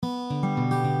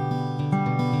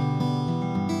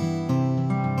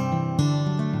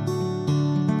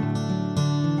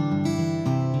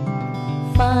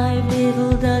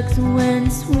little ducks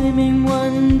went swimming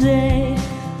one day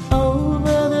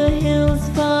over the hills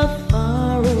far,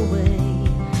 far away.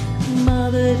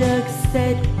 Mother duck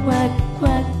said quack,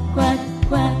 quack, quack,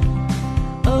 quack.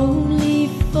 Only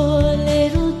 4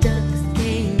 little ducks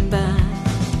came back.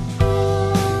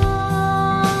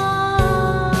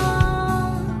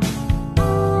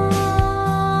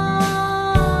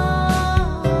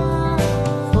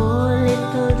 4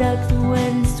 little ducks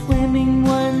went swimming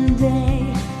one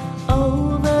day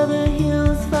over the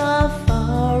hills far,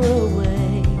 far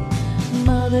away.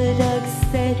 Mother duck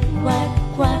said quack,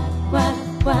 quack, quack,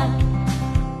 quack.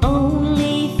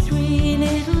 Only 3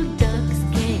 little ducks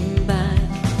came back.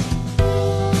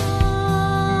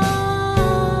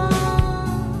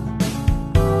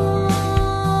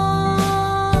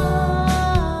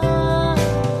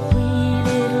 3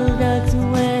 little ducks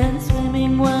went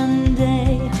swimming one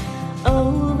day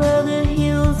over the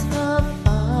hills far,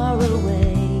 far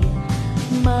away.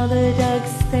 Mother duck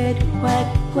said quack,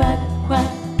 quack,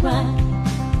 quack, quack.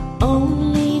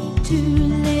 Only 2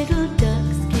 little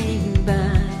ducks came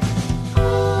back.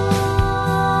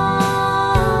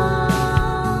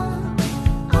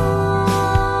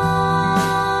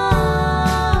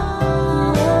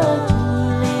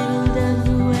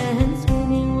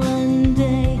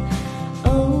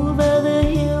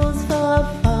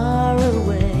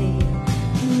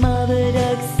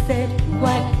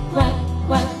 Quack, quack,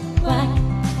 quack, quack.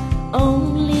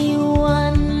 Only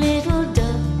 1 little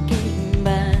duck came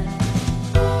back.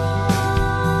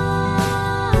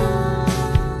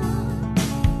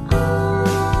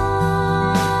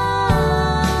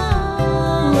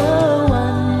 Whoa,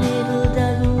 1 little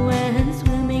duck went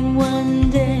swimming one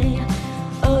day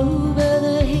over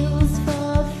the hills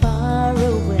far, far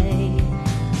away.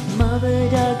 Mother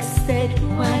duck said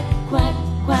quack, quack,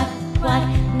 quack, quack.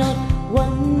 Not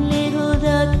 1 little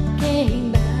duck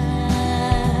came back.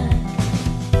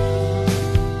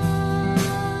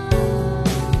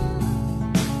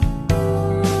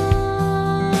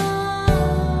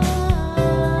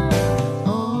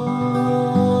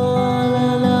 All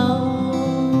alone,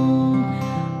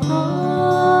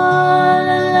 all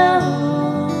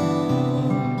alone.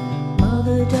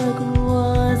 Mother duck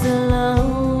was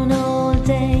alone all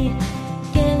day.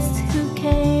 Guess who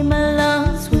came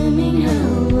along swimming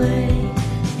her way?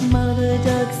 Mother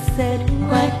duck said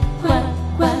quack, quack,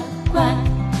 quack, quack.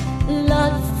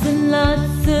 Lots and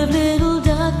lots of little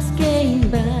ducks came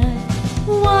back.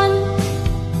 1,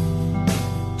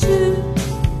 2,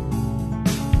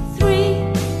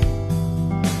 3,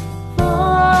 4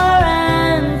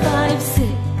 and 5, 6,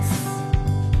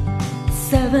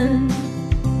 7,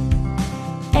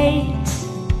 8,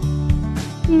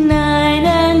 9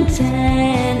 and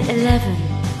 10, 11,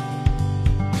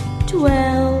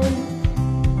 12,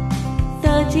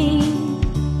 13,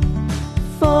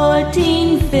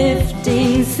 14,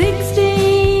 15, 16.